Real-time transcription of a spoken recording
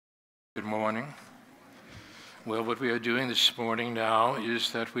Good morning. Well, what we are doing this morning now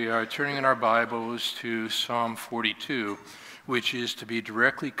is that we are turning in our Bibles to Psalm 42, which is to be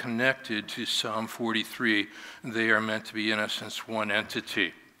directly connected to Psalm 43. They are meant to be, in essence, one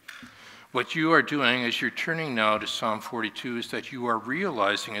entity. What you are doing as you're turning now to Psalm 42 is that you are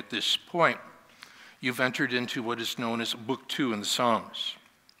realizing at this point you've entered into what is known as Book 2 in the Psalms.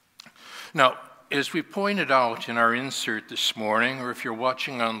 Now, as we pointed out in our insert this morning, or if you're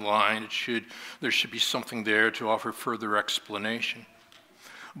watching online, there should be something there to offer further explanation.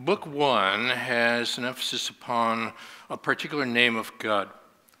 Book 1 has an emphasis upon a particular name of God.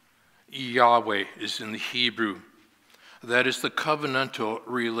 Yahweh is in the Hebrew. That is the covenantal,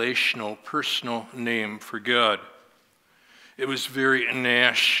 relational, personal name for God. It was very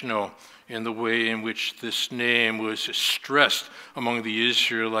national in the way in which this name was stressed among the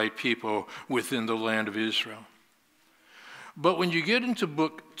Israelite people within the land of Israel. But when you get into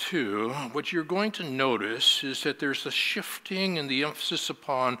Book 2, what you're going to notice is that there's a shifting in the emphasis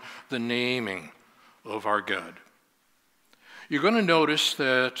upon the naming of our God. You're going to notice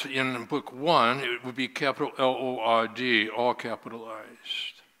that in Book 1, it would be capital L-O-R-D, all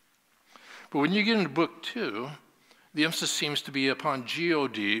capitalized. But when you get into Book 2, the emphasis seems to be upon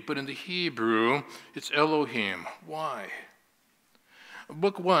G-O-D, but in the Hebrew, it's Elohim. Why?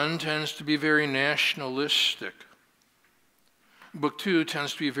 Book 1 tends to be very nationalistic. Book 2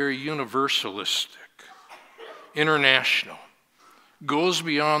 tends to be very universalistic, international, goes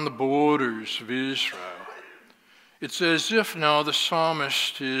beyond the borders of Israel. It's as if now the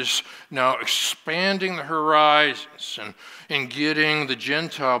psalmist is now expanding the horizons and getting the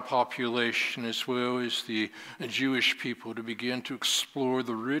Gentile population as well as the Jewish people to begin to explore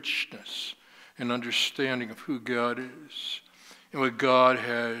the richness and understanding of who God is and what God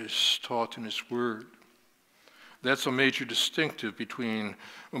has taught in His Word. That's a major distinctive between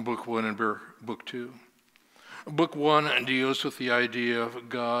Book 1 and Book 2. Book 1 deals with the idea of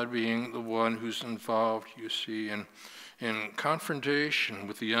God being the one who's involved, you see, in confrontation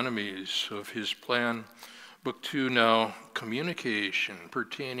with the enemies of His plan. Book 2 now, communication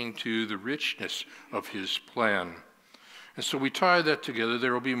pertaining to the richness of His plan. And so we tie that together.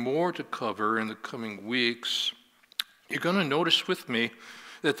 There will be more to cover in the coming weeks. You're going to notice with me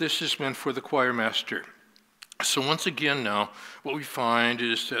that this is meant for the choir master. So once again now, what we find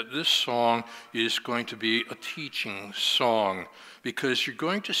is that this song is going to be a teaching song, because you're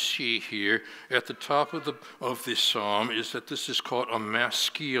going to see here at the top of this psalm is that this is called a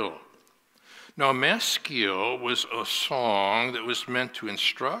maskil. Now, a maskil was a song that was meant to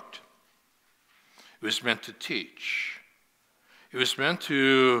instruct. It was meant to teach. It was meant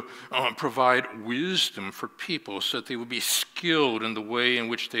to provide wisdom for people so that they would be skilled in the way in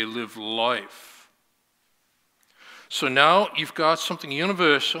which they live life. So now you've got something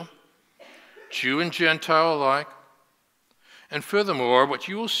universal, Jew and Gentile alike. And furthermore, what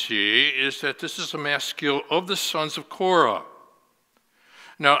you will see is that this is a maskil of the sons of Korah.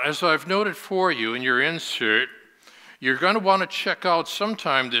 Now, as I've noted for you in your insert, you're going to want to check out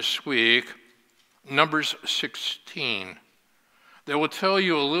sometime this week Numbers 16. That will tell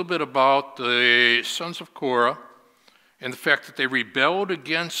you a little bit about the sons of Korah and the fact that they rebelled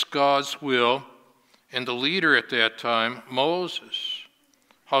against God's will, and the leader at that time, Moses,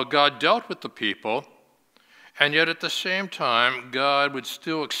 how God dealt with the people, and yet at the same time, God would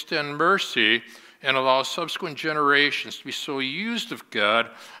still extend mercy and allow subsequent generations to be so used of God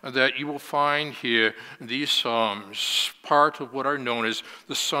that you will find here these psalms, part of what are known as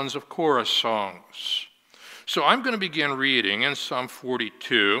the Sons of Korah songs. So I'm going to begin reading in Psalm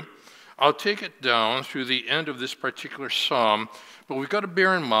 42. I'll take it down through the end of this particular psalm. What we've got to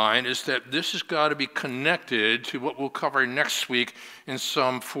bear in mind is that this has got to be connected to what we'll cover next week in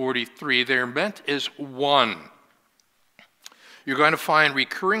Psalm 43. They're meant as one. You're going to find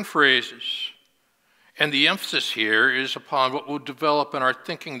recurring phrases, and the emphasis here is upon what we'll develop in our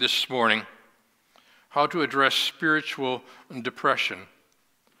thinking this morning, how to address spiritual depression.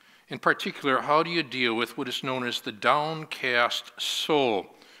 In particular, how do you deal with what is known as the downcast soul,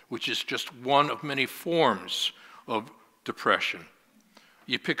 which is just one of many forms of depression.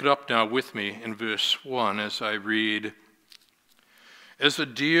 You pick it up now with me in verse 1 as I read, "As a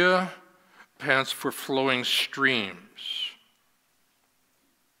deer pants for flowing streams,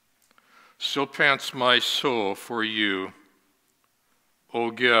 so pants my soul for you,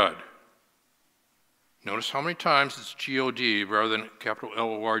 O God." Notice how many times it's G-O-D rather than capital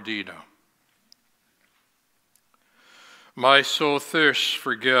L-O-R-D now. "My soul thirsts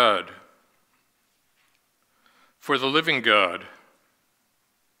for God, for the living God.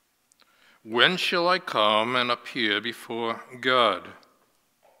 When shall I come and appear before God?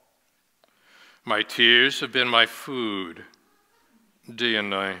 My tears have been my food day and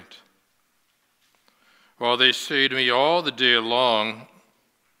night. While they say to me all the day long,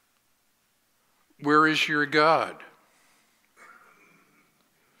 where is your God?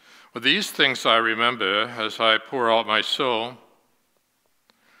 Well, these things I remember as I pour out my soul,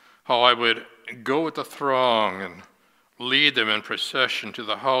 how I would go with the throng and lead them in procession to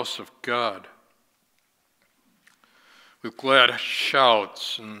the house of God with glad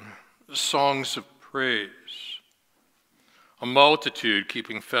shouts and songs of praise, a multitude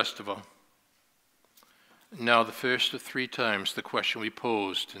keeping festival. Now, the first of 3 times, the question we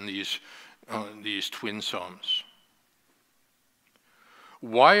posed in these twin psalms.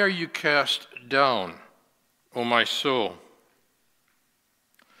 Why are you cast down, O my soul?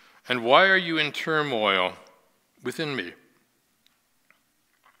 And why are you in turmoil within me?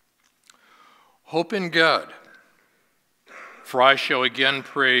 Hope in God, for I shall again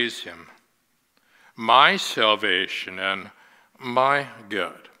praise him, my salvation and my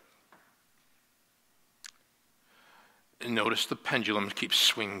God. And notice the pendulum keeps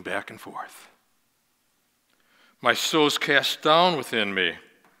swinging back and forth. My soul is cast down within me,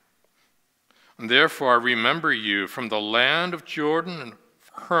 and therefore I remember you from the land of Jordan and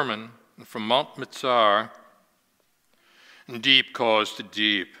Hermon, and from Mount Mitzar, and deep calls to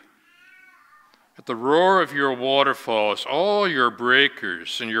deep. At the roar of your waterfalls, all your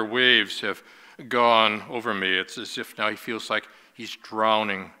breakers and your waves have gone over me. It's as if now he feels like he's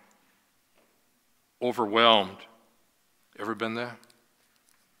drowning, overwhelmed. Ever been there?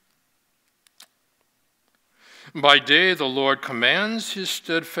 By day, the Lord commands his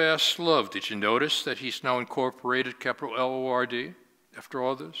steadfast love. Did you notice that he's now incorporated capital L-O-R-D after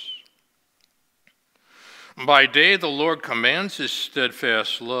all this? By day, the Lord commands his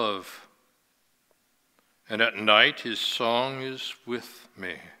steadfast love, and at night his song is with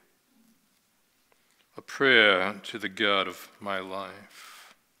me, a prayer to the God of my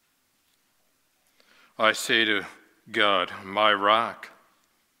life. I say to God, my rock,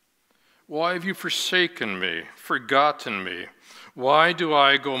 why have you forsaken me, forgotten me? Why do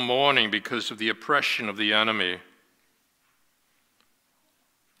I go mourning because of the oppression of the enemy?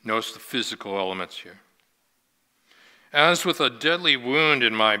 Notice the physical elements here. As with a deadly wound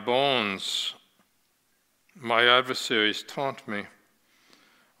in my bones, my adversaries taunt me,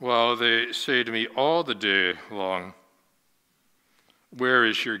 while they say to me all the day long, where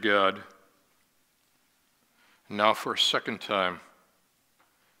is your God? Now for a second time,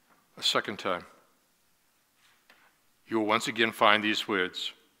 you will once again find these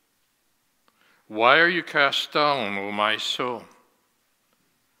words. Why are you cast down, O my soul?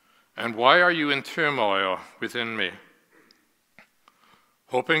 And why are you in turmoil within me?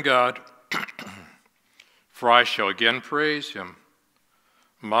 Hope in God, for I shall again praise him,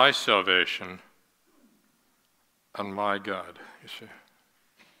 my salvation and my God, you see.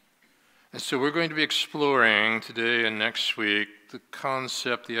 And so we're going to be exploring today and next week the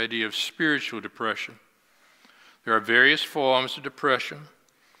concept, the idea of spiritual depression. There are various forms of depression.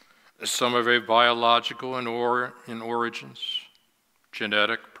 Some are very biological in origins,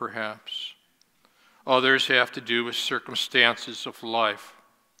 genetic perhaps. Others have to do with circumstances of life.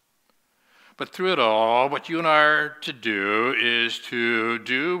 But through it all, what you and I are to do is to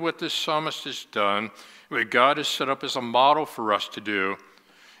do what this psalmist has done, what God has set up as a model for us to do,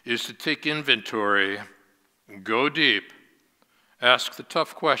 is to take inventory, go deep, ask the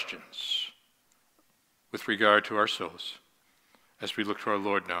tough questions with regard to our souls as we look to our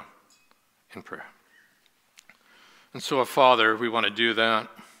Lord now in prayer. And so, Father, we want to do that.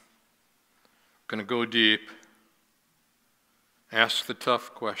 We're going to go deep, ask the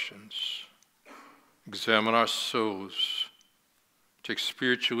tough questions, examine our souls, take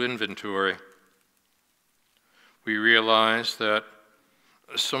spiritual inventory. We realize that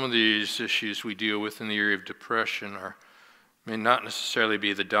some of these issues we deal with in the area of depression may not necessarily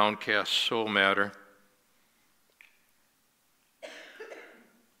be the downcast soul matter.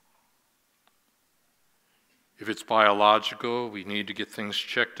 If it's biological, we need to get things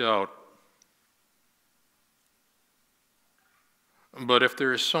checked out. But if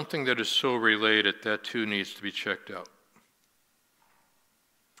there is something that is so related, that too needs to be checked out,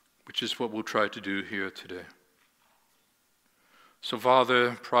 which is what we'll try to do here today. So,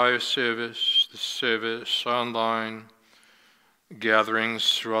 Father, prior service, the service, online,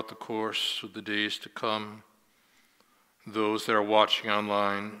 gatherings throughout the course of the days to come, those that are watching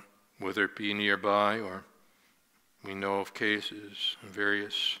online, whether it be nearby or we know of cases in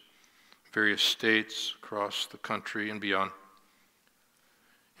various states across the country and beyond.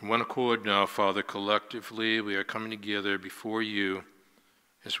 In one accord now, Father, collectively we are coming together before you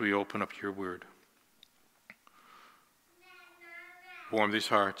as we open up your word. warm these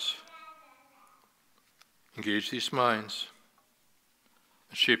hearts, engage these minds,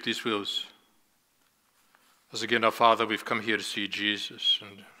 and shape these wills. As again, our Father, we've come here to see Jesus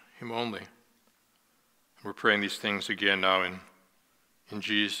and him only. And we're praying these things again now in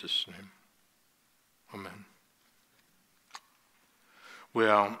Jesus' name. Amen.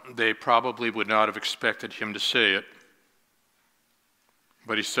 Well, they probably would not have expected him to say it,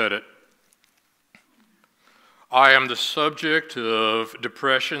 but he said it. I am the subject of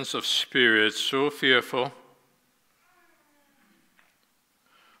depressions of spirit so fearful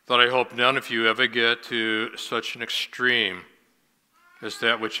that I hope none of you ever get to such an extreme as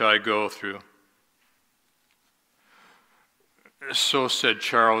that which I go through. So said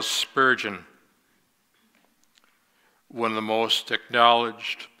Charles Spurgeon, one of the most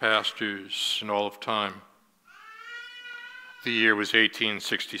acknowledged pastors in all of time. The year was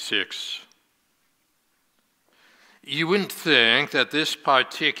 1866. You wouldn't think that this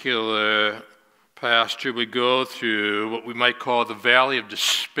particular pastor would go through what we might call the valley of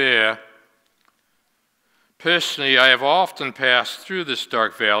despair. Personally, I have often passed through this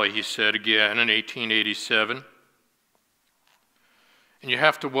dark valley, he said again in 1887. And you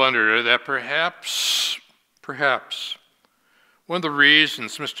have to wonder that perhaps, one of the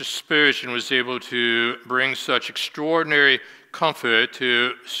reasons Mr. Spurgeon was able to bring such extraordinary comfort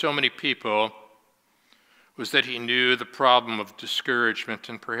to so many people was that he knew the problem of discouragement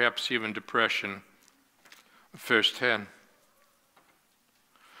and perhaps even depression firsthand.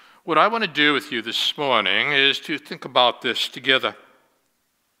 What I want to do with you this morning is to think about this together.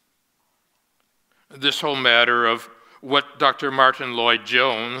 This whole matter of what Dr. Martin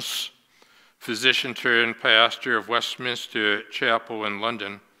Lloyd-Jones, physician turned pastor of Westminster Chapel in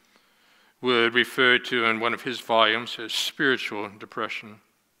London, would refer to in one of his volumes as spiritual depression.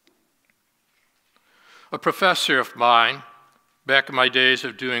 A professor of mine, back in my days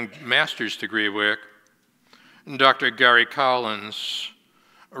of doing master's degree work, Dr. Gary Collins,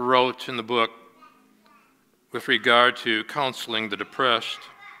 wrote in the book with regard to counseling the depressed.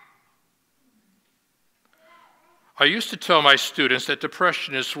 I used to tell my students that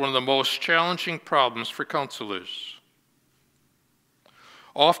depression is one of the most challenging problems for counselors,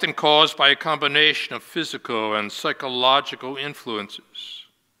 often caused by a combination of physical and psychological influences.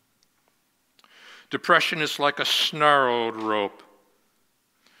 Depression is like a snarled rope,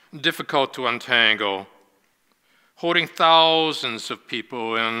 difficult to untangle, holding thousands of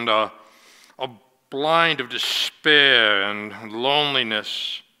people in a blind of despair and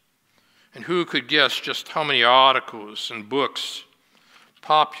loneliness. And who could guess just how many articles and books,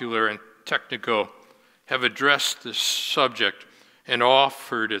 popular and technical, have addressed this subject and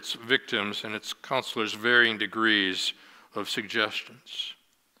offered its victims and its counselors varying degrees of suggestions.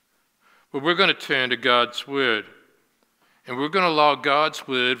 But we're going to turn to God's Word, and we're going to allow God's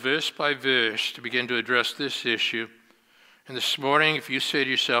Word, verse by verse, to begin to address this issue. And this morning, if you say to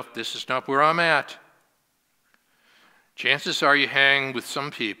yourself, this is not where I'm at, chances are you hang with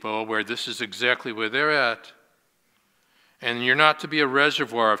some people where this is exactly where they're at. And you're not to be a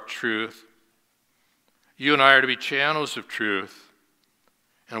reservoir of truth. You and I are to be channels of truth.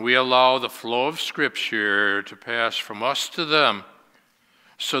 And we allow the flow of Scripture to pass from us to them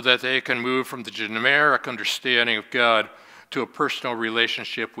so that they can move from the generic understanding of God to a personal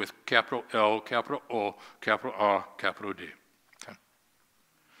relationship with capital L, capital O, capital R, capital D. Okay.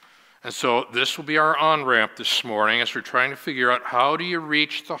 And so this will be our on-ramp this morning as we're trying to figure out how do you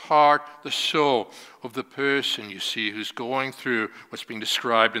reach the heart, the soul of the person you see who's going through what's being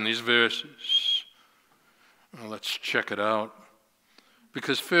described in these verses. Well, let's check it out.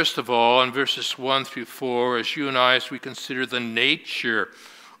 Because first of all, in verses 1 through 4, as you and I, as we consider the nature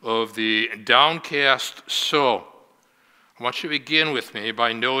of the downcast soul, I want you to begin with me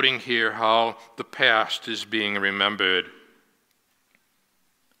by noting here how the past is being remembered.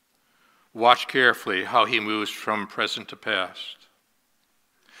 Watch carefully how he moves from present to past.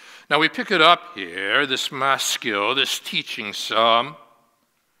 Now we pick it up here, this maskil, this teaching psalm.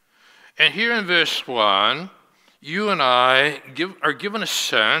 And here in verse 1, you and I are given a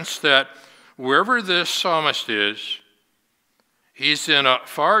sense that wherever this psalmist is, he's in a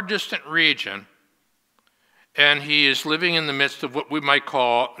far distant region, and he is living in the midst of what we might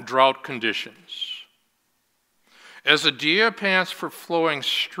call drought conditions. As a deer pants for flowing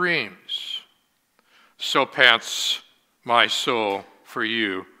streams, so pants my soul for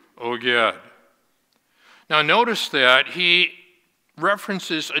you, O God. Now notice that he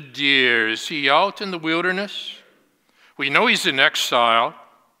references a deer. Is he out in the wilderness? We know he's in exile.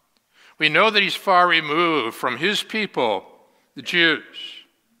 We know that he's far removed from his people, the Jews.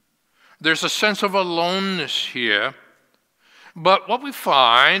 There's a sense of aloneness here. But what we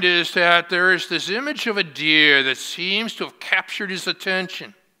find is that there is this image of a deer that seems to have captured his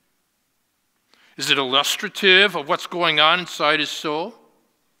attention. Is it illustrative of what's going on inside his soul?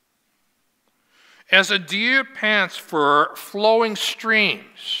 As a deer pants for flowing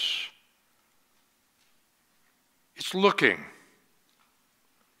streams, it's looking,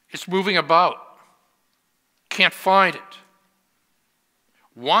 it's moving about, can't find it,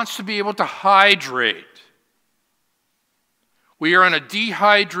 wants to be able to hydrate. We are in a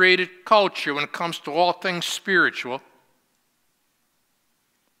dehydrated culture when it comes to all things spiritual,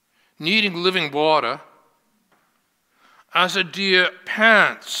 needing living water. As a deer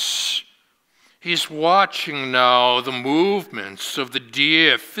pants, he's watching now the movements of the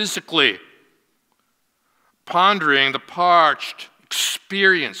deer physically, pondering the parched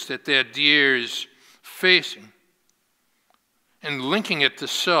experience that that deer is facing, and linking it to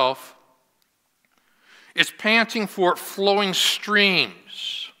self. It's panting for flowing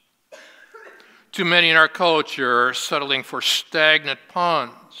streams. Too many in our culture are settling for stagnant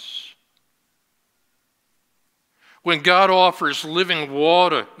ponds. When God offers living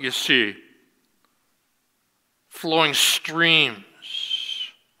water, you see, flowing streams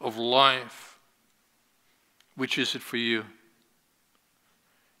of life, which is it for you? You're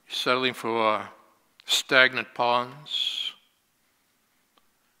settling for stagnant ponds?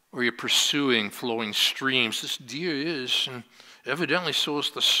 Or you're pursuing flowing streams? This deer is, and evidently so is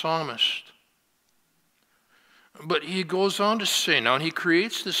the psalmist. But he goes on to say now, and he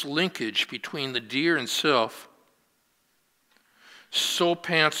creates this linkage between the deer and self. So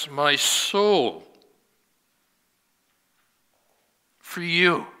pants my soul for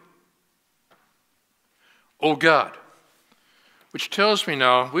you, O God. Which tells me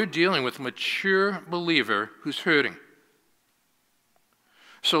now we're dealing with a mature believer who's hurting.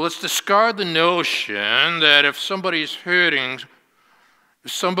 So let's discard the notion that if somebody's hurting,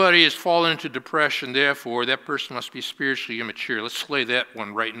 if somebody has fallen into depression, therefore that person must be spiritually immature. Let's slay that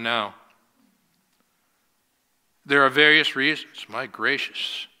one right now. There are various reasons. My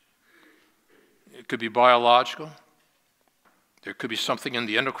gracious. It could be biological. There could be something in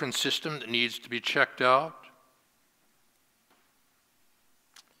the endocrine system that needs to be checked out.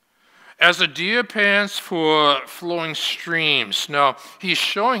 As a deer pants for flowing streams. Now, he's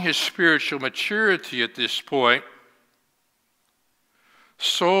showing his spiritual maturity at this point.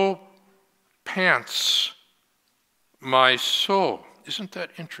 So pants my soul. Isn't that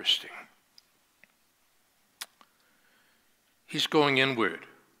interesting? He's going inward.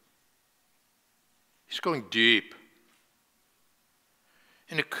 He's going deep.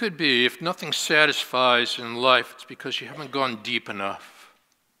 And it could be, if nothing satisfies in life, it's because you haven't gone deep enough.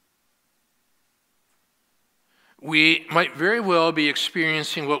 We might very well be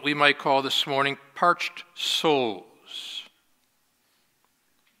experiencing what we might call this morning parched souls.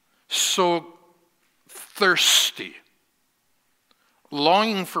 So thirsty,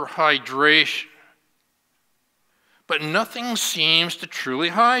 longing for hydration, but nothing seems to truly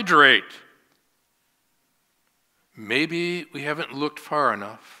hydrate. Maybe we haven't looked far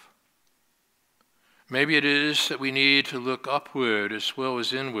enough. Maybe it is that we need to look upward as well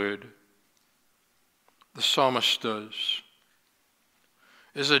as inward. The psalmist does.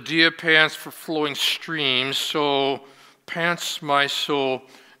 As a deer pants for flowing streams, so pants my soul.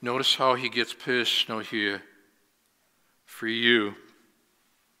 Notice how he gets personal here. For you.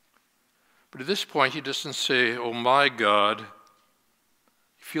 But at this point, he doesn't say, oh my God. You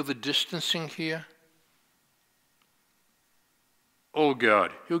feel the distancing here? Oh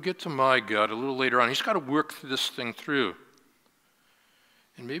God. He'll get to my God a little later on. He's got to work this thing through.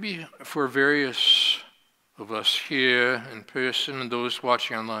 And maybe for various of us here in person and those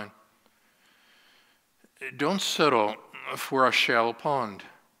watching online, don't settle for a shallow pond.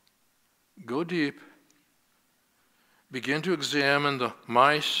 Go deep. Begin to examine the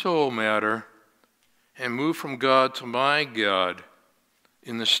my soul matter and move from God to my God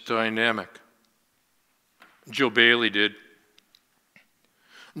in this dynamic. Joe Bailey did.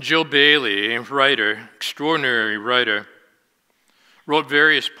 Joe Bailey, a writer, extraordinary writer, wrote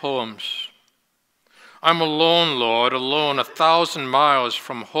various poems. I'm alone, Lord, alone, 1,000 miles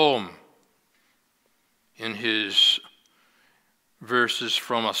from home. In his verses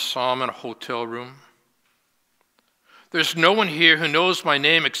from a psalm in a hotel room. There's no one here who knows my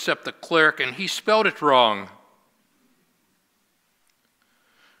name except the clerk, and he spelled it wrong.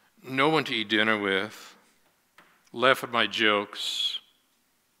 No one to eat dinner with, laugh at my jokes,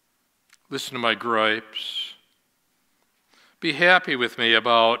 listen to my gripes, be happy with me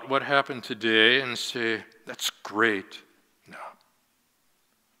about what happened today and say, that's great.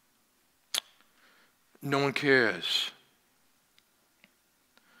 No one cares.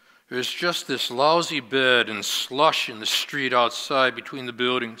 There's just this lousy bed and slush in the street outside between the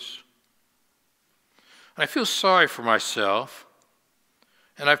buildings. And I feel sorry for myself,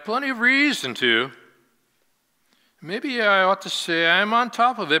 and I've plenty of reason to. Maybe I ought to say I'm on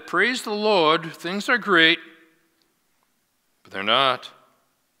top of it. Praise the Lord. Things are great. But they're not.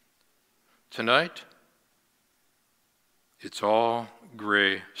 Tonight, it's all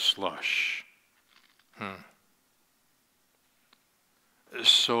gray slush.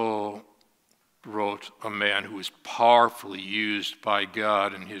 So wrote a man who was powerfully used by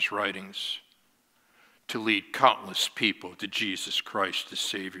God in his writings to lead countless people to Jesus Christ as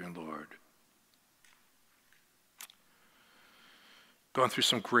Savior and Lord. Gone through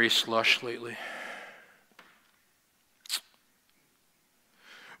some gray slush lately?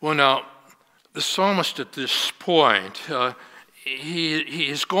 Well, now, the psalmist at this point, he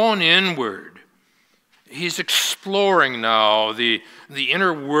has gone inward. He's exploring now the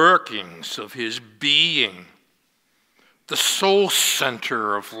inner workings of his being, the soul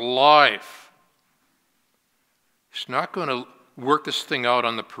center of life. He's not going to work this thing out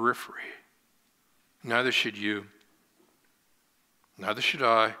on the periphery. Neither should you. Neither should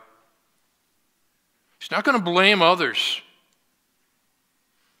I. He's not going to blame others.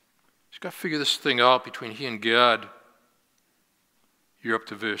 He's got to figure this thing out between he and God. You're up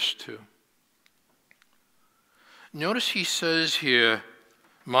to verse 2. Notice he says here,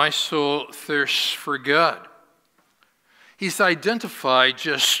 my soul thirsts for God. He's identified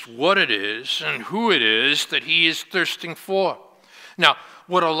just what it is and who it is that he is thirsting for. Now,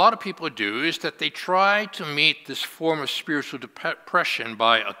 what a lot of people do is that they try to meet this form of spiritual depression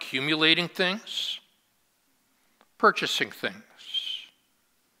by accumulating things, purchasing things,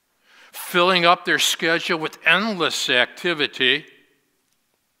 filling up their schedule with endless activity,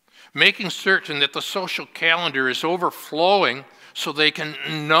 making certain that the social calendar is overflowing so they can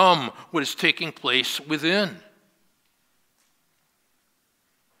numb what is taking place within.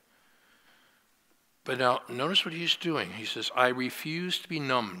 But now, notice what he's doing. He says, I refuse to be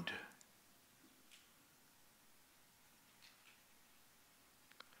numbed.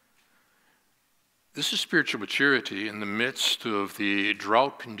 This is spiritual maturity in the midst of the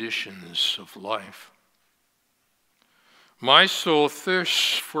drought conditions of life. My soul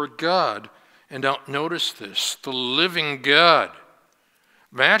thirsts for God. And now notice this, the living God.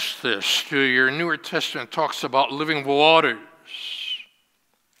 Match this to your Newer Testament talks about living waters.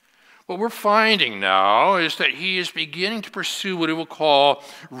 What we're finding now is that he is beginning to pursue what he will call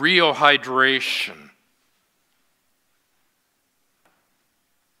real hydration.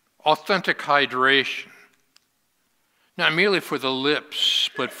 Authentic hydration. Not merely for the lips,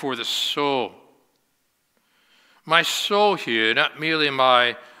 but for the soul. My soul here, not merely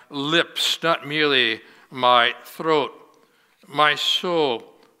my lips, not merely my throat. My soul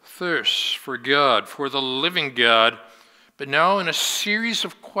thirsts for God, for the living God, but now in a series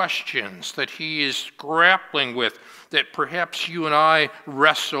of questions that he is grappling with, that perhaps you and I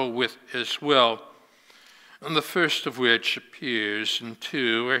wrestle with as well. And the first of which appears in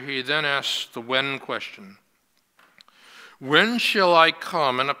 2, where he then asks the when question. When shall I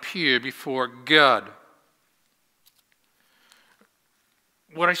come and appear before God?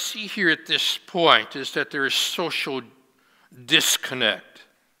 What I see here at this point is that there is social disconnect.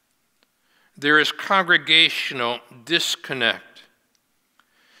 There is congregational disconnect.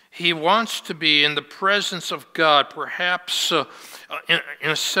 He wants to be in the presence of God, perhaps in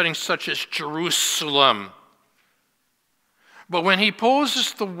a setting such as Jerusalem. But when he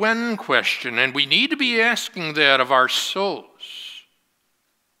poses the when question, and we need to be asking that of our souls,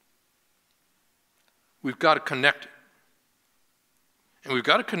 we've got to connect it. And we've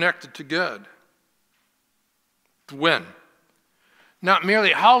got to connect it to God. When? Not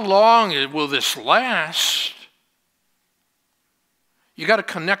merely how long will this last. You got to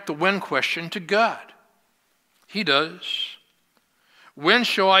connect the when question to God. He does. When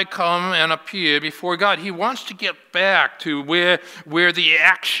shall I come and appear before God? He wants to get back to where the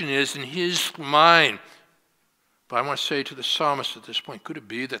action is in his mind. But I want to say to the psalmist at this point, could it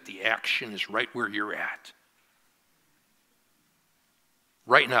be that the action is right where you're at?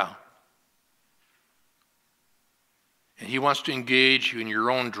 Right now. And he wants to engage you in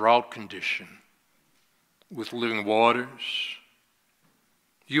your own drought condition with living waters.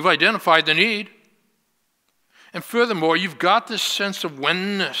 You've identified the need. And furthermore, you've got this sense of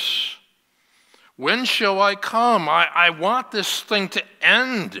whenness. When shall I come? I want this thing to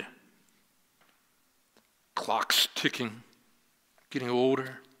end. Clock's ticking, getting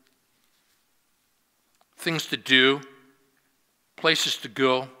older. Things to do. Places to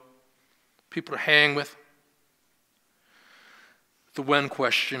go, people to hang with. the when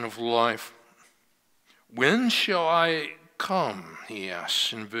question of life. When shall I come, he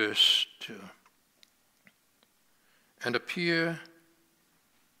asks in verse 2, and appear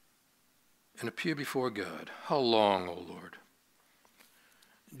before God? How long, O Lord?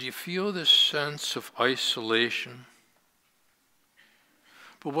 Do you feel this sense of isolation?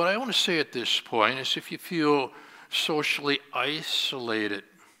 But what I want to say at this point is, if you feel socially isolated,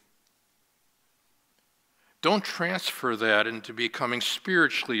 don't transfer that into becoming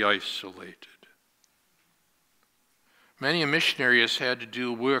spiritually isolated. Many a missionary has had to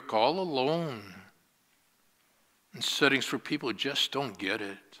do work all alone in settings where people just don't get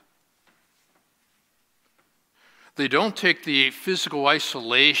it. They don't take the physical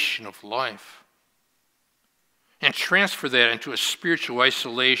isolation of life and transfer that into a spiritual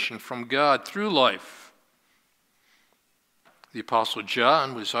isolation from God through life. The Apostle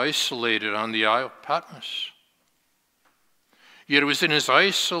John was isolated on the Isle of Patmos. Yet it was in his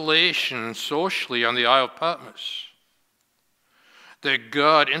isolation socially on the Isle of Patmos that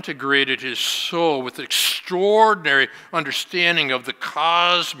God integrated his soul with extraordinary understanding of the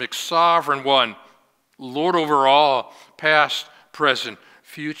cosmic sovereign one, Lord over all, past, present,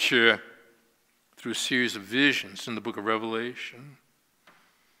 future, through a series of visions in the book of Revelation.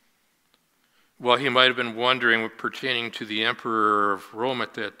 While he might have been wondering pertaining to the emperor of Rome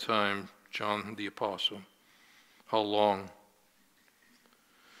at that time, John the Apostle, how long?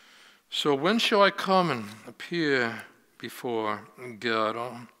 So when shall I come and appear before God?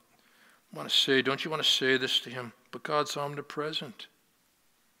 Don't you want to say this to him? But God's omnipresent.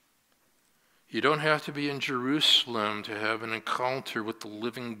 You don't have to be in Jerusalem to have an encounter with the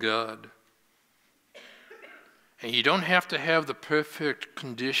living God. And you don't have to have the perfect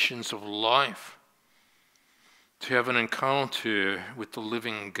conditions of life to have an encounter with the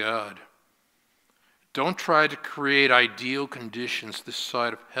living God. Don't try to create ideal conditions this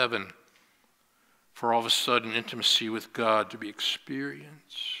side of heaven for all of a sudden intimacy with God to be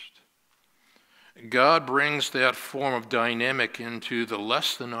experienced. God brings that form of dynamic into the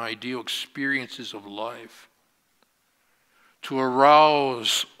less than ideal experiences of life to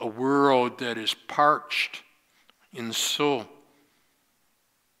arouse a world that is parched in soul,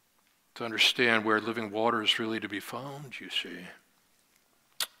 to understand where living water is really to be found, you see.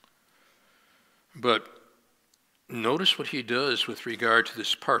 But notice what he does with regard to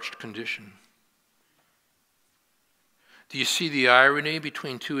this parched condition. Do you see the irony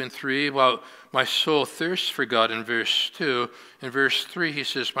between 2 and 3? Well, my soul thirsts for God in verse 2. In verse 3, he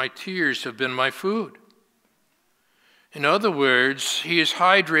says, my tears have been my food. In other words, he is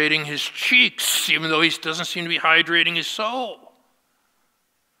hydrating his cheeks, even though he doesn't seem to be hydrating his soul.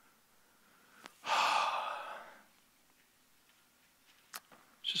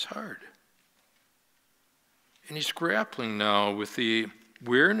 This is hard. And he's grappling now with the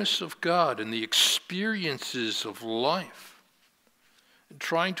awareness of God and the experiences of life, and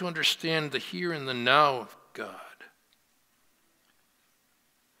trying to understand the here and the now of God.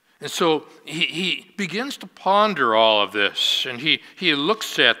 And so he begins to ponder all of this, and he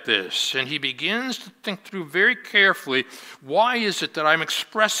looks at this, and he begins to think through very carefully, why is it that I'm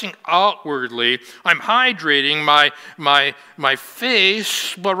expressing outwardly, I'm hydrating my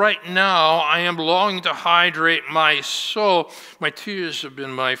face, but right now I am longing to hydrate my soul. My tears have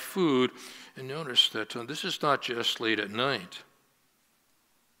been my food. And notice that this is not just late at night.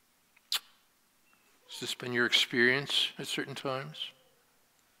 Has this been your experience at certain times?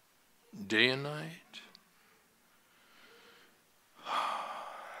 Day and night.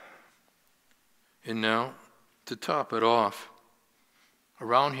 And now, to top it off,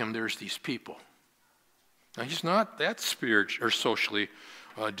 around him there's these people. Now he's not that spiritual or socially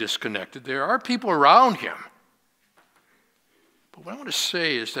disconnected. There are people around him. But what I want to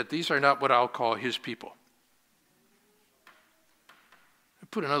say is that these are not what I'll call his people.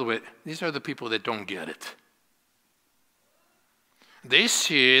 Put another way, these are the people that don't get it. They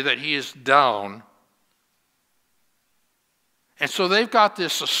see that he is down, and so they've got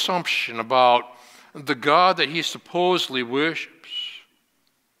this assumption about the God that he supposedly worships.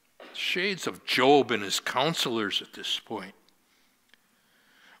 Shades of Job and his counselors at this point.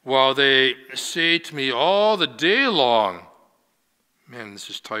 While they say to me all the day long, man, this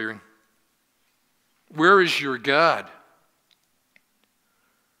is tiring. Where is your God?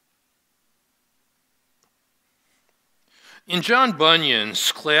 In John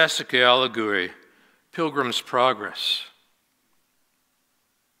Bunyan's classic allegory, Pilgrim's Progress,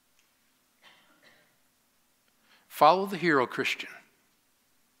 follow the hero Christian.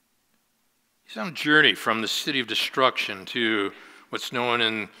 He's on a journey from the city of destruction to what's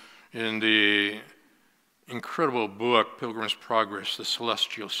known in the incredible book, Pilgrim's Progress, The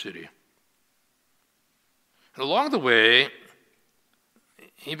Celestial City. And along the way,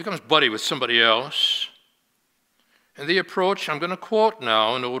 he becomes buddy with somebody else, and they approach, I'm going to quote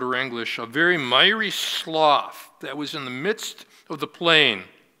now in older English, a very miry slough that was in the midst of the plain.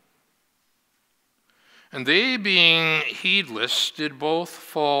 And they, being heedless, did both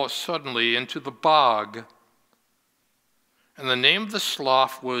fall suddenly into the bog. And the name of the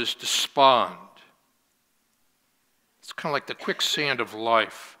slough was Despond. It's kind of like the quicksand of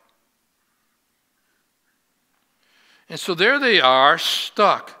life. And so there they are,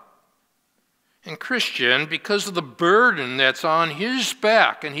 stuck. And Christian, because of the burden that's on his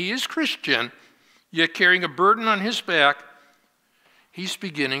back, and he is Christian, yet carrying a burden on his back, he's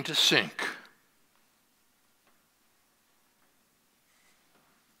beginning to sink.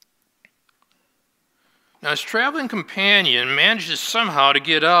 Now, his traveling companion manages somehow to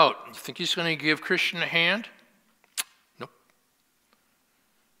get out. You think he's going to give Christian a hand? Nope.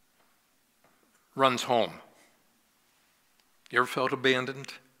 Runs home. You ever felt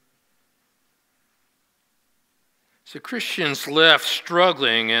abandoned? So Christian's left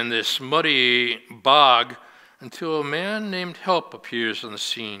struggling in this muddy bog until a man named Help appears on the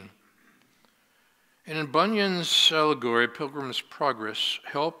scene. And in Bunyan's allegory, Pilgrim's Progress,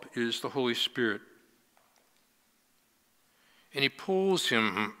 Help is the Holy Spirit. And he pulls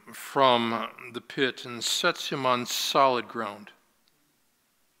him from the pit and sets him on solid ground.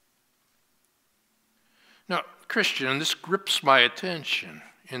 Now, Christian, this grips my attention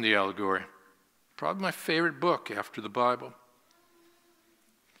in the allegory. Probably my favorite book after the Bible.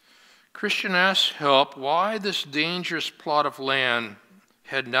 Christian asks Help why this dangerous plot of land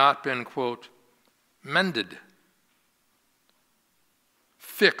had not been, quote, mended,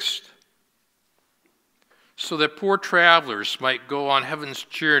 fixed, so that poor travelers might go on heaven's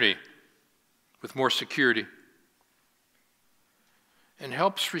journey with more security. And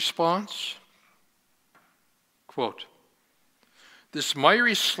Help's response, quote, this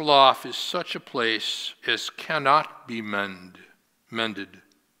miry slough is such a place as cannot be mended,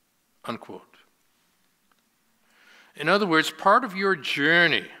 unquote. In other words, part of your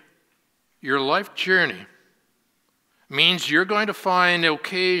journey, your life journey, means you're going to find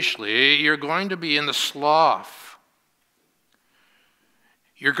occasionally you're going to be in the slough.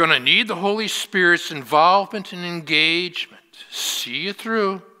 You're going to need the Holy Spirit's involvement and engagement to see you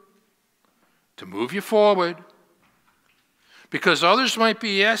through, to move you forward. Because others might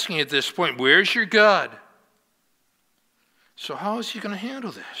be asking at this point, where's your God? So how is he going to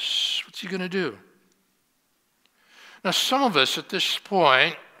handle this? What's he going to do? Now, some of us at this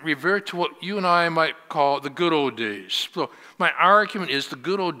point revert to what you and I might call the good old days. So my argument is the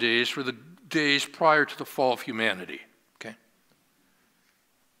good old days were the days prior to the fall of humanity. Okay?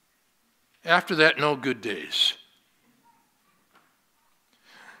 After that, no good days.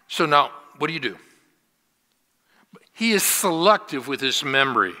 So now, what do? He is selective with his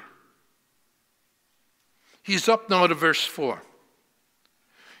memory. He's up now to verse 4.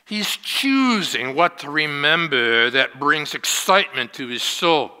 He's choosing what to remember that brings excitement to his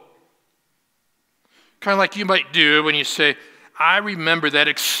soul. Kind of like you might do when you say, I remember that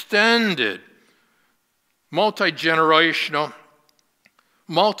extended, multi-generational,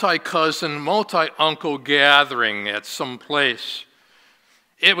 multi-cousin, multi-uncle gathering at some place.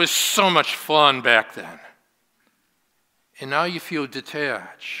 It was so much fun back then. And now you feel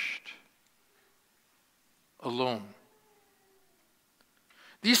detached, alone.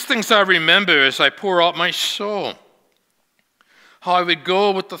 These things I remember as I pour out my soul. How I would go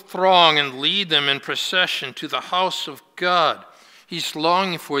with the throng and lead them in procession to the house of God. He's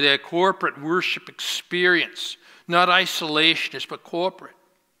longing for that corporate worship experience, not isolationist, but corporate.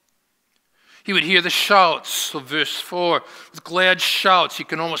 He would hear the shouts of verse 4. With glad shouts, he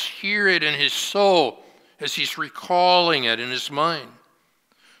can almost hear it in his soul as he's recalling it in his mind.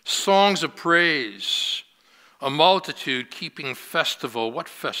 Songs of praise. A multitude keeping festival. What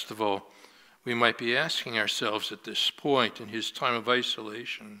festival? We might be asking ourselves at this point in his time of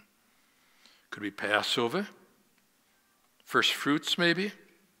isolation. Could be Passover? First fruits, maybe?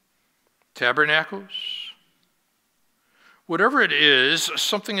 Tabernacles? Whatever it is,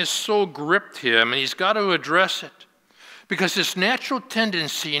 something has so gripped him, and he's got to address it. Because his natural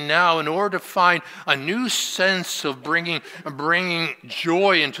tendency now, in order to find a new sense of bringing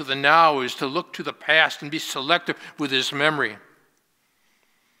joy into the now, is to look to the past and be selective with his memory.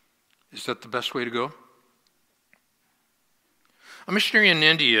 Is that the best way to go? A missionary in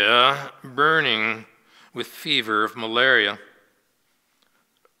India, burning with fever of malaria,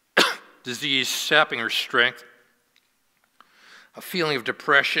 disease sapping her strength, A feeling of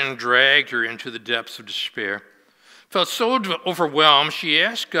depression dragged her into the depths of despair. Felt so overwhelmed, she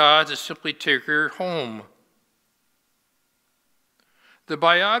asked God to simply take her home. The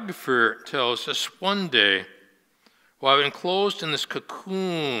biographer tells us one day, while enclosed in this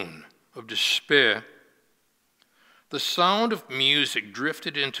cocoon of despair, the sound of music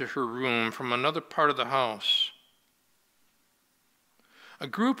drifted into her room from another part of the house. A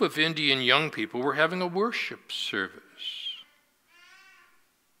group of Indian young people were having a worship service.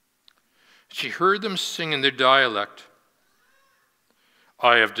 She heard them sing in their dialect,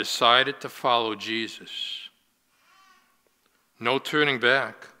 "I have decided to follow Jesus. No turning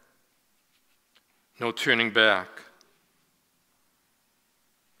back. No turning back."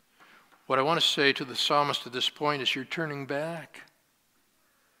 What I want to say to the psalmist at this point is you're turning back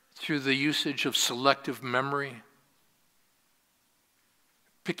through the usage of selective memory,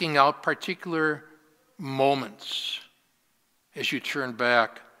 picking out particular moments as you turn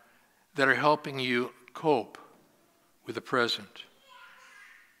back that are helping you cope with the present.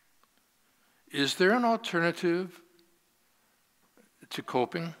 Is there an alternative to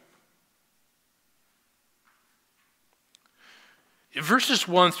coping? In verses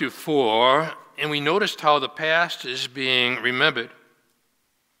 1 through 4, and we noticed how the past is being remembered,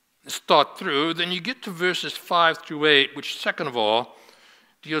 it's thought through, then you get to verses 5 through 8, which, second of all,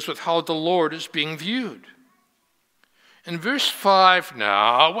 deals with how the Lord is being viewed. In verse 5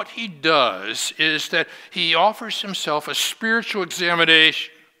 now, what he does is that he offers himself a spiritual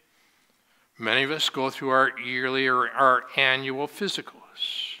examination. Many of us go through our yearly or our annual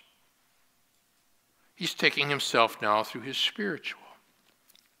physicals. He's taking himself now through his spiritual.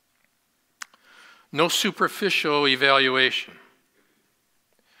 No superficial evaluation.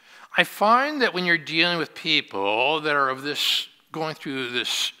 I find that when you're dealing with people that are of this, going through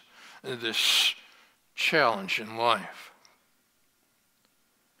this challenge in life,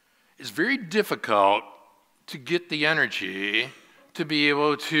 it's very difficult to get the energy to be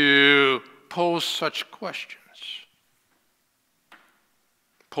able to pose such questions.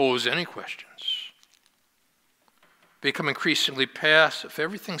 Pose any questions. Become increasingly passive.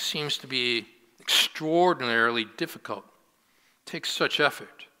 Everything seems to be extraordinarily difficult. It takes such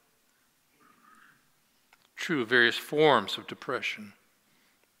effort. True, various forms of depression.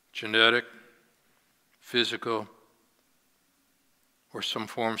 Genetic, physical, or some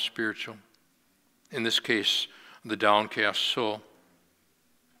form spiritual. In this case, the downcast soul.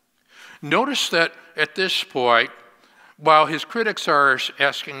 Notice that at this point, while his critics are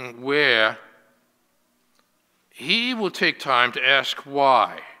asking where, he will take time to ask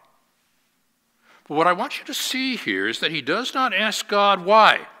why. But what I want you to see here is that he does not ask God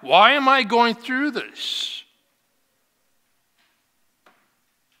why. Why am I going through this?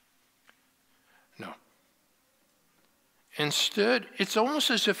 No. Instead, it's almost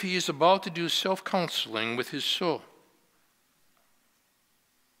as if he is about to do self-counseling with his soul.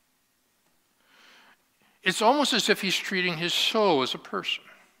 It's almost as if he's treating his soul as a person.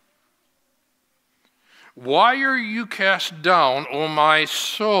 Why are you cast down, O my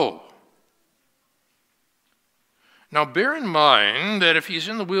soul? Now bear in mind that if he's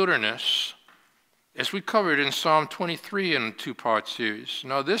in the wilderness, as we covered in Psalm 23 in a two-part series,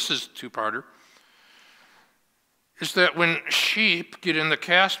 now this is a two-parter, is that when sheep get in the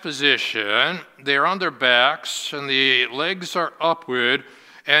cast position, they're on their backs and the legs are upward,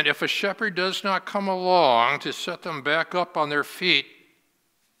 and if a shepherd does not come along to set them back up on their feet,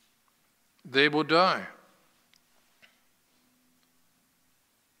 they will die.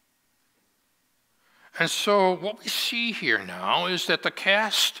 And so what we see here now is that the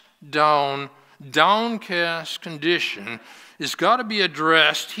cast down, downcast condition has got to be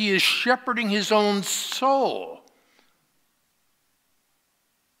addressed. He is shepherding his own soul,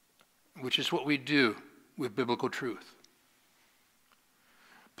 which is what we do with biblical truth.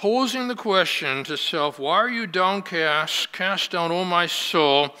 Posing the question to self, why are you downcast, cast down, O my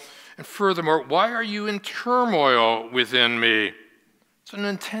soul? And furthermore, why are you in turmoil within me? It's an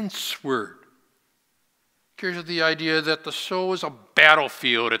intense word. Carries with the idea that the soul is a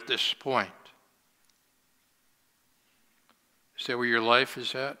battlefield at this point. Is that where your life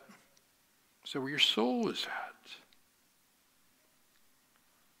is at? Is that where your soul is at?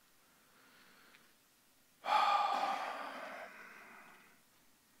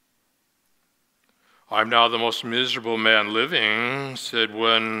 I'm now the most miserable man living, said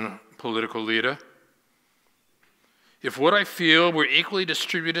one political leader. If what I feel were equally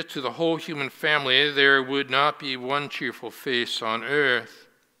distributed to the whole human family, there would not be one cheerful face on earth.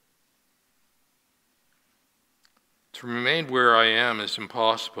 To remain where I am is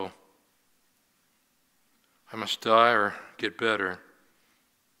impossible. I must die or get better.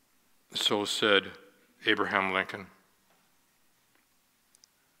 So said Abraham Lincoln.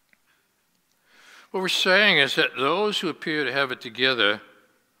 What we're saying is that those who appear to have it together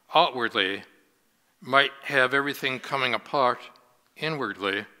outwardly might have everything coming apart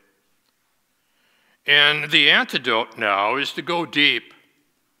inwardly. And the antidote now is to go deep,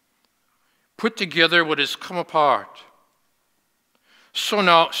 put together what has come apart. So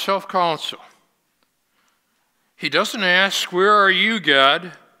now, self-counsel. He doesn't ask, "Where are you,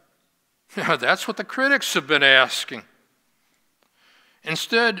 God?" That's what the critics have been asking.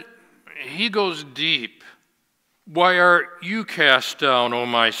 Instead, he goes deep. "Why are you cast down, O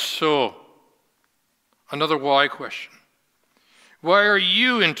my soul?" Another why question. "Why are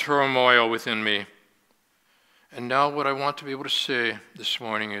you in turmoil within me?" And now what I want to be able to say this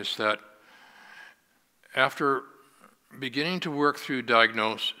morning is that after beginning to work through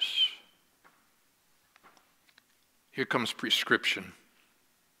diagnosis, here comes prescription.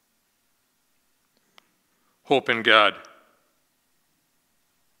 Hope in God.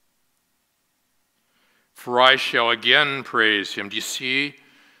 "For I shall again praise him." Do you see?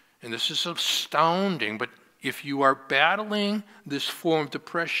 And this is astounding, but if you are battling this form of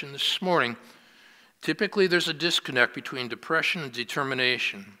depression this morning, typically there's a disconnect between depression and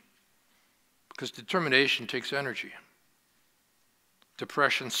determination, because determination takes energy.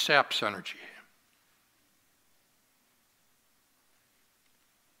 Depression saps energy.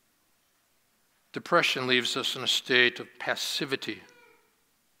 Depression leaves us in a state of passivity,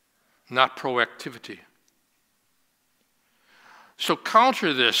 not proactivity. So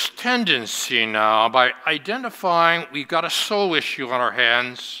counter this tendency now by identifying we've got a soul issue on our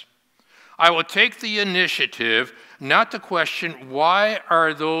hands. I will take the initiative not to question why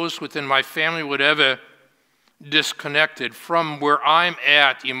are those within my family whatever disconnected from where I'm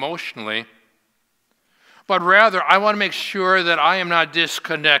at emotionally, but rather I want to make sure that I am not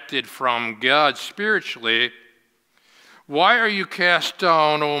disconnected from God spiritually. "Why are you cast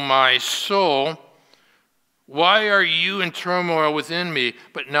down, O my soul? Why are you in turmoil within me?"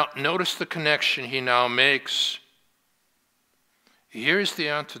 But now notice the connection he now makes. Here's the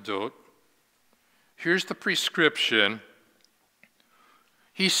antidote. Here's the prescription.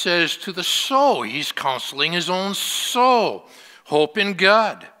 He says to the soul, he's counseling his own soul. Hope in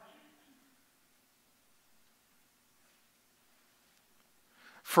God.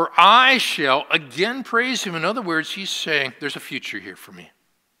 "For I shall again praise him." In other words, he's saying there's a future here for me.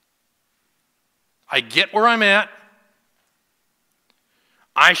 I get where I'm at.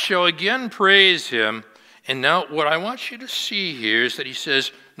 I shall again praise him. And now what I want you to see here is that he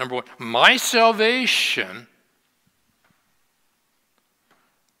says, number one, my salvation.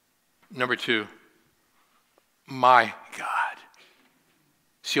 Number two, my God.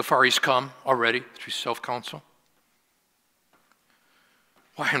 See how far he's come already through self-counsel?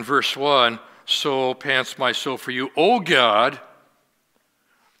 Why, in verse 1, "So pants my soul for you, O God,"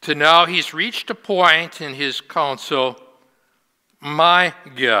 to now he's reached a point in his counsel, my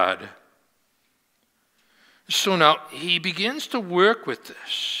God. So now he begins to work with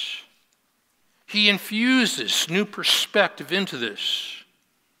this. He infuses new perspective into this.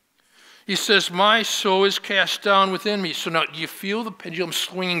 He says, "My soul is cast down within me." So now you feel the pendulum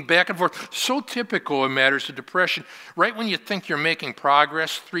swinging back and forth. So typical in matters of depression. Right when you think you're making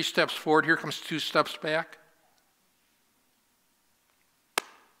progress, 3 steps forward, here comes 2 steps back.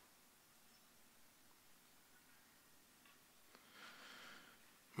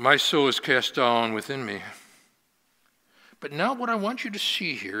 My soul is cast down within me. But now what I want you to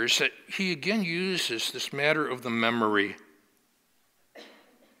see here is that he again uses this matter of the memory.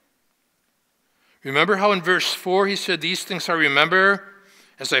 Remember how in verse 4 he said, "These things I remember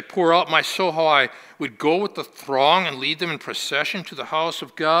as I pour out my soul, how I would go with the throng and lead them in procession to the house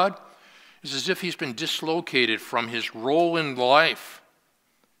of God?" It's as if he's been dislocated from his role in life.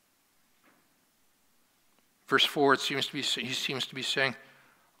 Verse 4, he seems to be saying,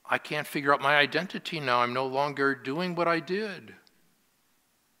 I can't figure out my identity now. I'm no longer doing what I did.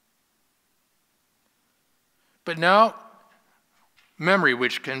 But now, memory,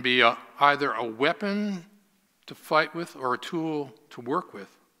 which can be either a weapon to fight with or a tool to work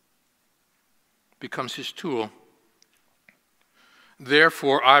with, becomes his tool.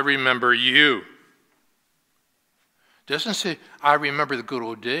 "Therefore, I remember you." Doesn't say, "I remember the good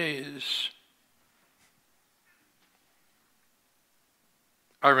old days."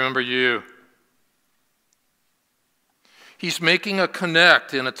 I remember you. He's making a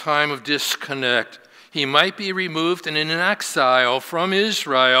connect in a time of disconnect. He might be removed and in an exile from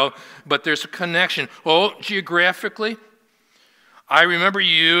Israel, but there's a connection. Oh, geographically, I remember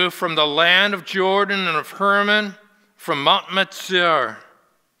you from the land of Jordan and of Hermon, from Mount Metzir.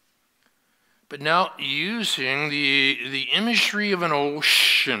 But now using the imagery of an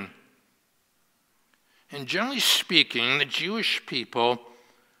ocean. And generally speaking, the Jewish people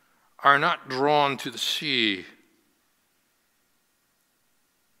are not drawn to the sea.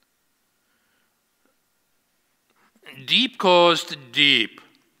 Deep calls to deep.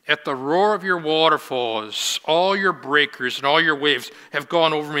 At the roar of your waterfalls, all your breakers and all your waves have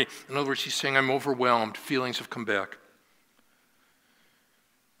gone over me. In other words, he's saying, I'm overwhelmed. Feelings have come back.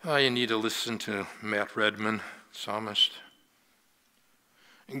 Oh, you need to listen to Matt Redman, psalmist.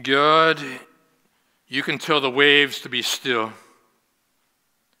 God, you can tell the waves to be still.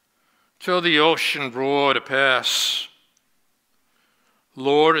 Tell the ocean roar to pass.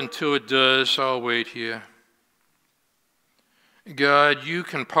 Lord, until it does, I'll wait here. God, you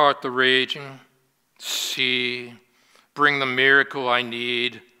can part the raging sea, bring the miracle I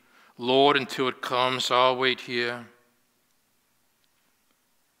need. Lord, until it comes, I'll wait here.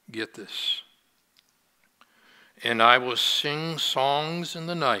 Get this. And I will sing songs in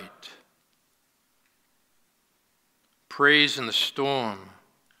the night, praise in the storm,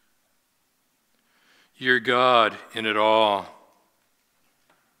 your God in it all.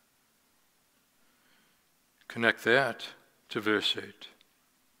 Connect that to verse 8.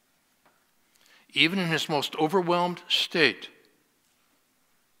 Even in his most overwhelmed state,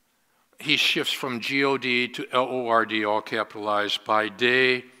 he shifts from G-O-D to L-O-R-D, all capitalized. By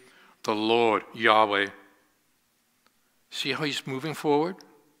day, the Lord, Yahweh. See how he's moving forward?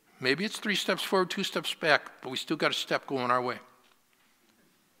 Maybe it's 3 steps forward, 2 steps back, but we still got a step going our way.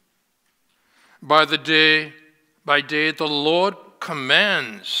 By day, the Lord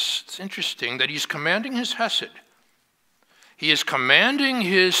commands. It's interesting that he's commanding his hesed. He is commanding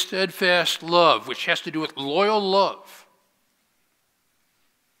his steadfast love, which has to do with loyal love.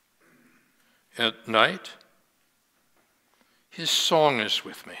 At night, his song is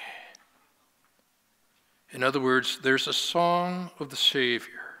with me. In other words, there's a song of the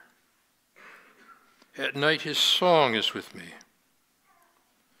Savior. At night, his song is with me.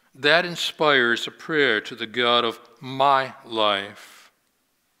 That inspires a prayer to the God of my life.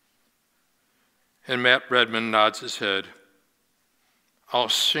 And Matt Redman nods his head. I'll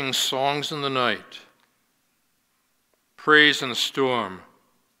sing songs in the night, praise in the storm.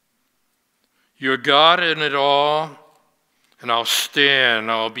 You're God in it all, and I'll stand,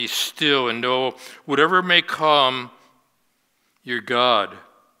 I'll be still and know whatever may come, you're God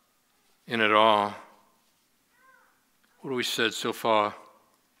in it all. What have we said so far?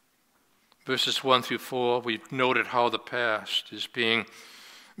 Verses 1 through 4, we've noted how the past is being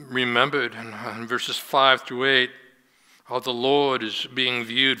remembered. And verses 5 through 8, how the Lord is being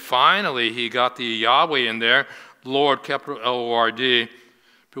viewed. Finally, he got the Yahweh in there, Lord, capital L-O-R-D.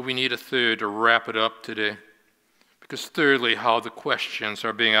 But we need a third to wrap it up today. Because thirdly, how the questions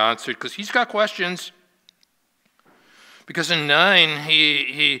are being answered. Because he's got questions. Because in 9,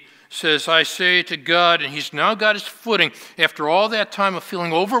 he says, I say to God, and he's now got his footing. After all that time of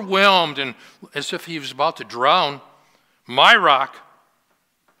feeling overwhelmed and as if he was about to drown, my rock,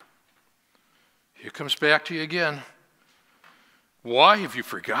 here comes back to you again. Why have you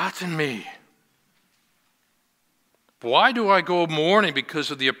forgotten me? Why do I go mourning because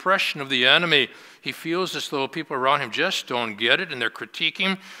of the oppression of the enemy? He feels as though people around him just don't get it, and they're critiquing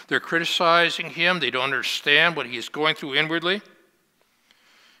him, they're criticizing him, they don't understand what he is going through inwardly.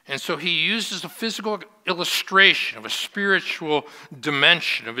 And so he uses a physical illustration of a spiritual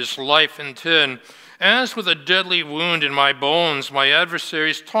dimension of his life in 10. As with a deadly wound in my bones, my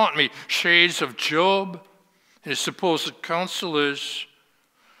adversaries taunt me, shades of Job and his supposed counselors,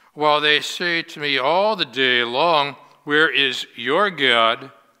 while they say to me all the day long, where is your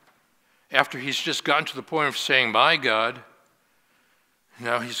God? After he's just gotten to the point of saying, my God,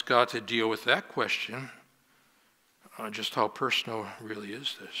 now he's got to deal with that question. Just how personal really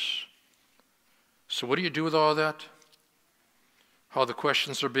is this? So what do you do with all that? How the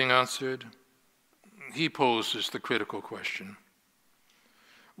questions are being answered? He poses the critical question.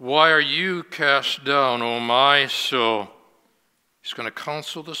 Why are you cast down, O my soul? He's going to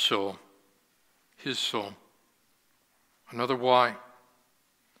counsel the soul, his soul. Another why.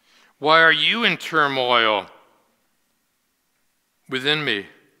 Why are you in turmoil within me?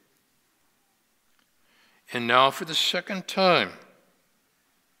 And now for the second time,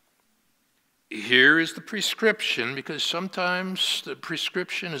 here is the prescription, because sometimes the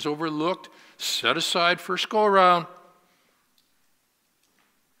prescription is overlooked, set aside, first go around.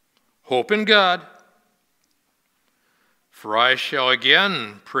 Hope in God, for I shall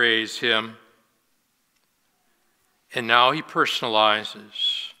again praise him. And now he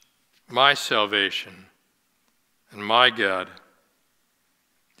personalizes my salvation And my God,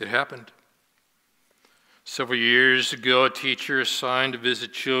 it happened. Several years ago, a teacher assigned to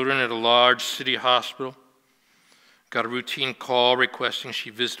visit children at a large city hospital got a routine call requesting she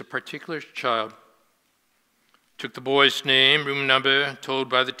visit a particular child. Took the boy's name, room number, told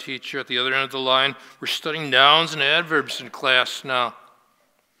by the teacher at the other end of the line, "We're studying nouns and adverbs in class now.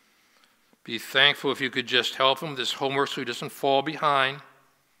 Be thankful if you could just help him with his homework so he doesn't fall behind."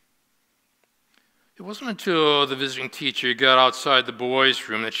 It wasn't until the visiting teacher got outside the boy's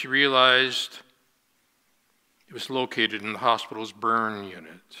room that she realized it was located in the hospital's burn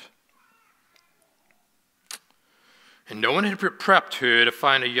unit. And no one had prepped her to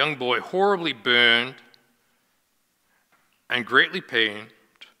find a young boy horribly burned and greatly pained.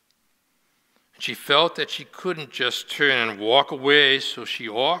 And she felt that she couldn't just turn and walk away, so she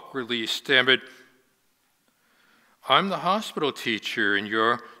awkwardly stammered, "I'm the hospital teacher, and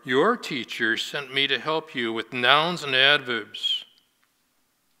your teacher sent me to help you with nouns and adverbs."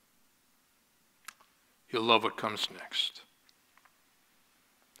 You'll love what comes next.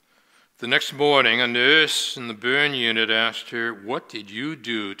 The next morning, a nurse in the burn unit asked her, "What did you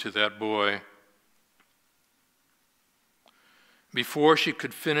do to that boy?" Before she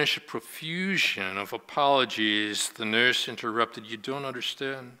could finish a profusion of apologies, the nurse interrupted, "You don't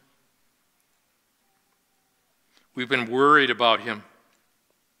understand. We've been worried about him.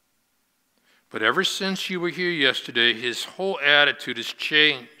 But ever since you were here yesterday, his whole attitude has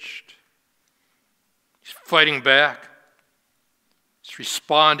changed. He's fighting back. He's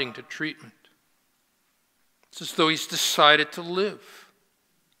responding to treatment. It's as though he's decided to live."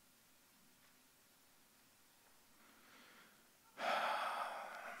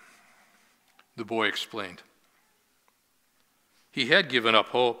 The boy explained. He had given up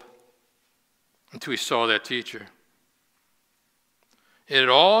hope until he saw that teacher. It had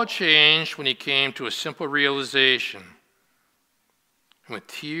all changed when he came to a simple realization. And with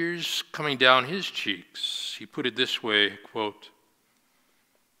tears coming down his cheeks, he put it this way, quote,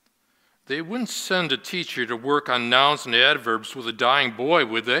 "They wouldn't send a teacher to work on nouns and adverbs with a dying boy,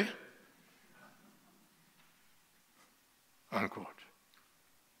 would they?" Unquote.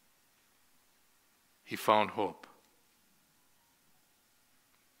 He found hope.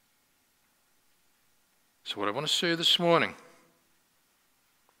 So what I want to say this morning,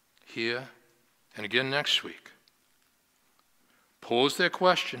 here and again next week, pose that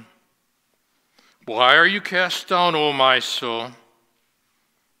question. Why are you cast down, O my soul?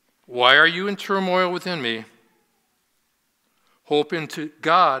 Why are you in turmoil within me? Hope into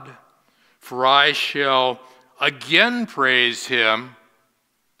God, for I shall again praise him.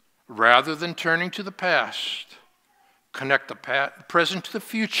 Rather than turning to the past, connect the present to the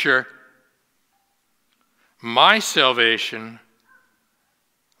future. My salvation,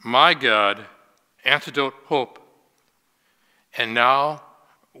 my God, antidote hope. And now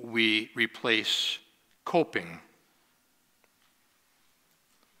we replace coping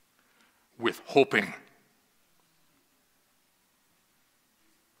with hoping.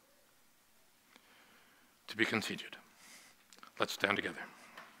 To be continued. Let's stand together.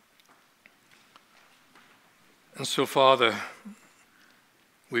 And so, Father,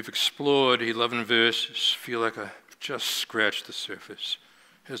 we've explored 11 verses. Feel like I just scratched the surface,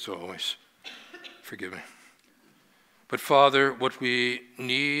 as always. Forgive me. But, Father, what we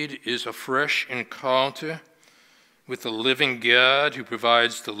need is a fresh encounter with the living God who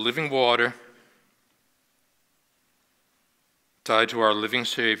provides the living water tied to our living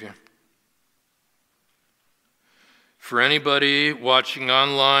Savior. For anybody watching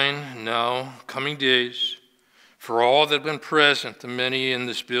online now, coming days, for all that have been present, the many in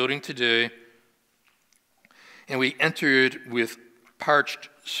this building today, and we entered with parched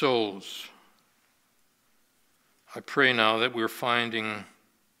souls. I pray now that we're finding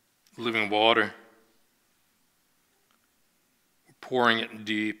living water, pouring it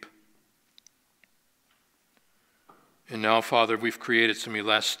deep. And now, Father, we've created some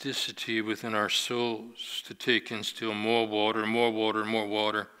elasticity within our souls to take in still more water, more water, more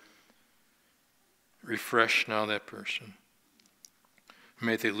water. Refresh now that person.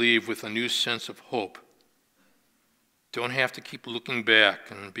 May they leave with a new sense of hope. Don't have to keep looking back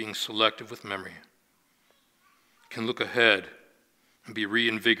and being selective with memory. Can look ahead and be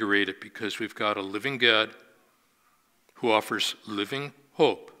reinvigorated because we've got a living God who offers living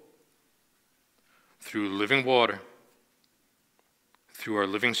hope through living water, through our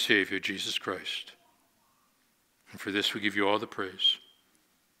living Savior, Jesus Christ. And for this we give you all the praise.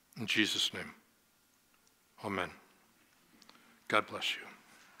 In Jesus' name. Amen. God bless you.